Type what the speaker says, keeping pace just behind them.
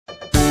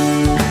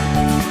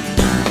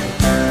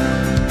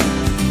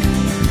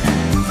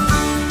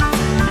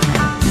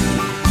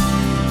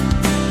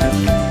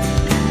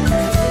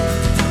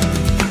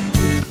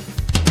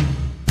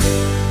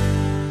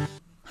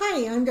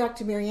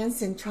Dr. Marianne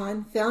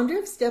Cintron, founder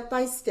of Step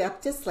by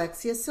Step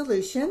Dyslexia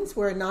Solutions.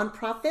 We're a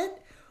nonprofit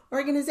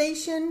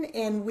organization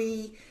and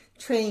we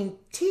train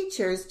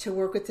teachers to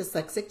work with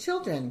dyslexic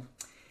children.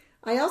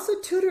 I also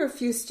tutor a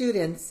few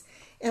students,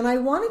 and I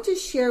wanted to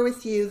share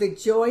with you the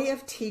joy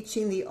of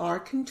teaching the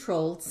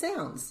R-controlled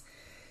sounds.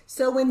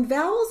 So when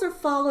vowels are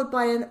followed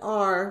by an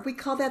R, we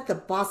call that the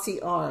bossy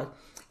R,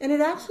 and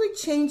it actually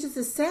changes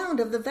the sound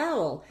of the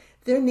vowel.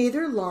 They're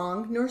neither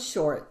long nor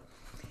short.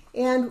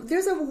 And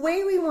there's a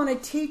way we want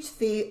to teach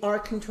the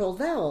R-controlled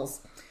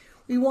vowels.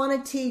 We want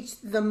to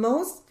teach the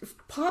most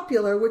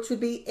popular, which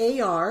would be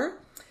AR,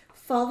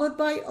 followed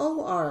by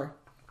OR.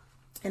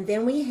 And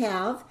then we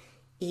have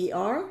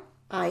ER,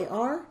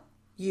 IR,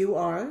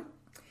 UR.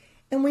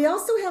 And we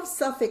also have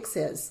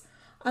suffixes.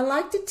 I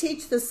like to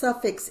teach the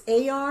suffix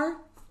AR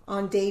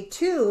on day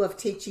 2 of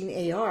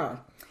teaching AR.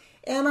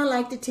 And I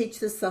like to teach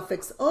the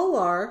suffix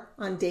OR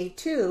on day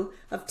 2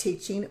 of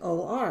teaching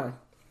OR.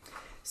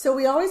 So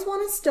we always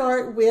want to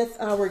start with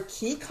our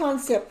key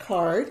concept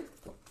card.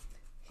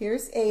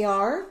 Here's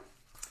AR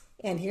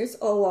and here's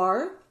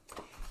OR.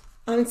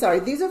 These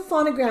are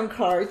phonogram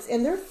cards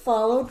and they're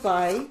followed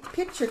by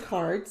picture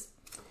cards,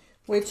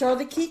 which are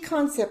the key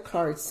concept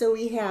cards. So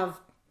we have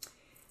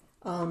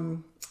AR,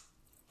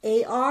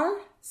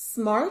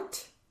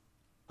 smart,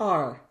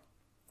 R.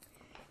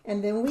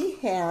 And then we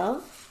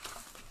have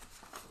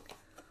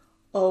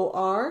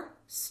OR,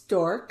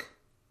 stork,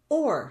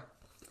 OR.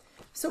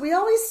 So we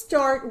always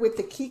start with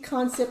the key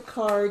concept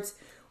cards.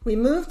 We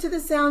move to the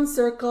sound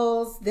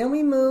circles. Then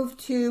we move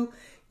to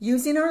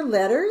using our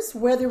letters,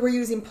 whether we're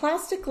using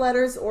plastic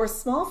letters or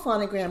small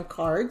phonogram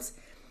cards.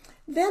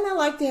 Then I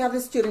like to have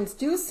the students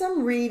do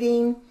some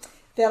reading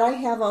that I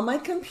have on my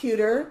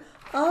computer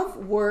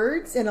of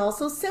words and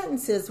also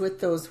sentences with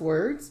those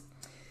words.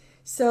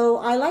 So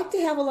I like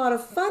to have a lot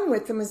of fun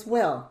with them as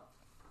well.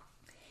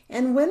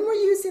 And when we're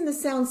using the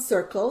sound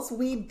circles,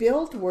 we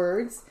build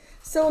words.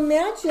 So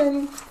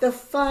imagine the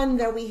fun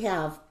that we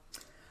have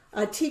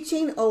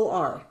teaching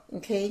OR,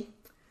 okay?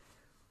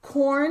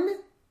 Corn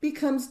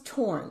becomes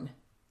torn.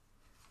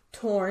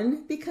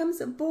 Torn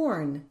becomes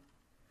born.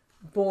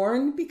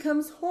 Born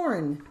becomes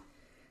horn.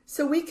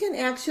 So we can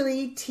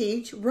actually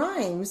teach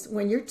rhymes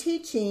when you're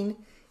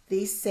teaching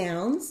these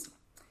sounds.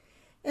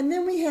 And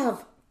then we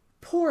have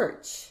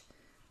porch.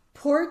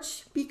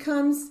 Porch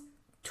becomes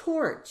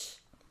torch.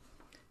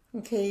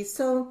 Okay,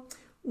 so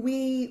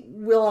we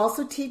will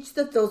also teach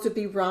that those would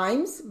be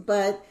rhymes,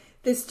 but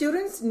the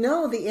students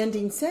know the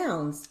ending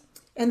sounds,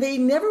 and they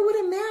never would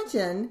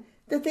imagine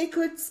that they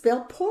could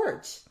spell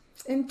porch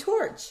and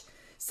torch.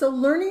 So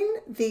learning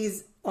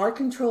these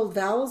R-controlled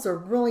vowels are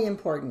really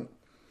important.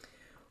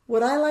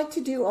 What I like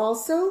to do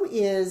also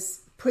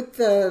is give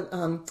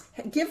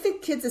the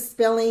kids a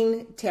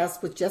spelling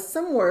test with just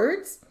some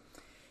words,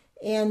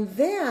 and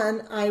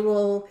then I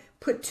will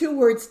put 2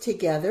 words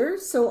together.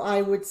 So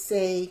I would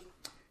say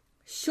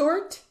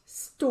short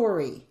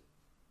story,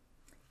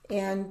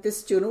 and the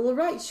student will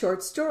write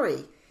short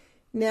story.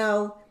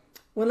 Now,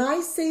 when I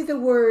say the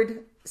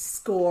word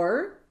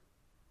score,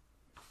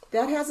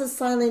 that has a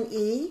silent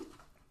E,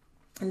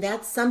 and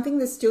that's something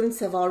the students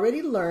have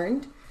already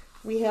learned.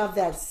 We have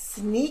that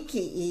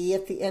sneaky E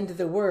at the end of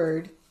the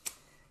word,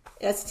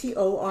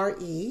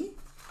 S-T-O-R-E,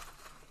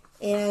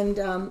 and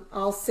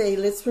I'll say,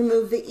 let's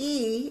remove the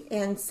E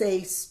and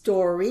say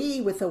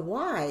story with a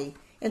Y.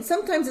 And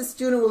sometimes a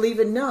student will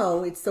even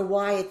know it's the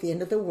Y at the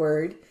end of the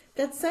word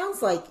that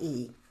sounds like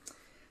E.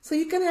 So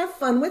you can have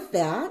fun with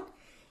that.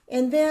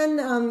 And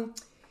then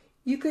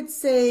you could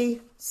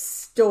say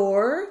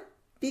store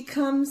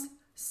becomes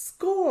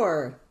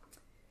score.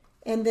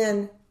 And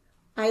then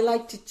I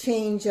like to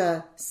change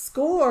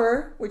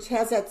score, which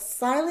has that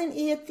silent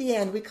E at the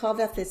end. We call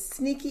that the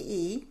sneaky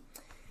E,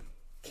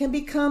 can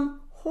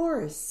become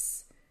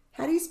horse.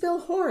 How do you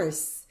spell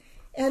horse?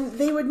 And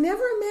they would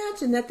never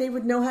imagine that they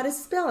would know how to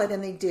spell it,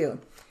 and they do.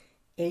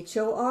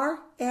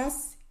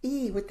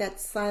 H-O-R-S-E with that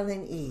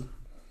silent E.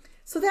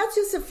 So that's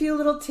just a few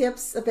little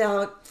tips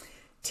about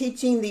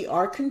teaching the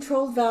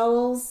R-controlled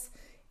vowels,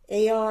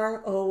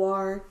 A-R,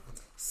 O-R.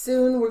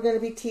 Soon we're going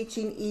to be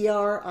teaching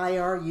E-R,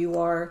 I-R,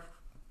 U-R,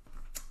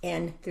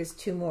 and there's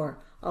 2 more.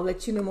 I'll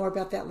let you know more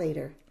about that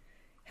later.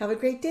 Have a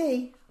great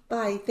day.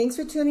 Bye. Thanks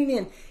for tuning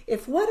in.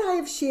 If what I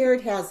have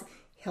shared has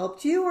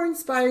helped you or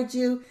inspired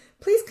you,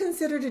 please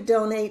consider to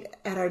donate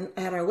at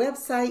our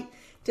website,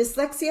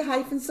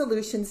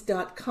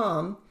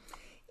 dyslexia-solutions.com,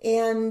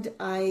 and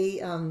I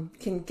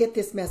can get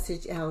this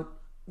message out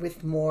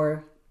with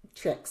more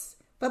tricks.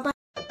 Bye-bye.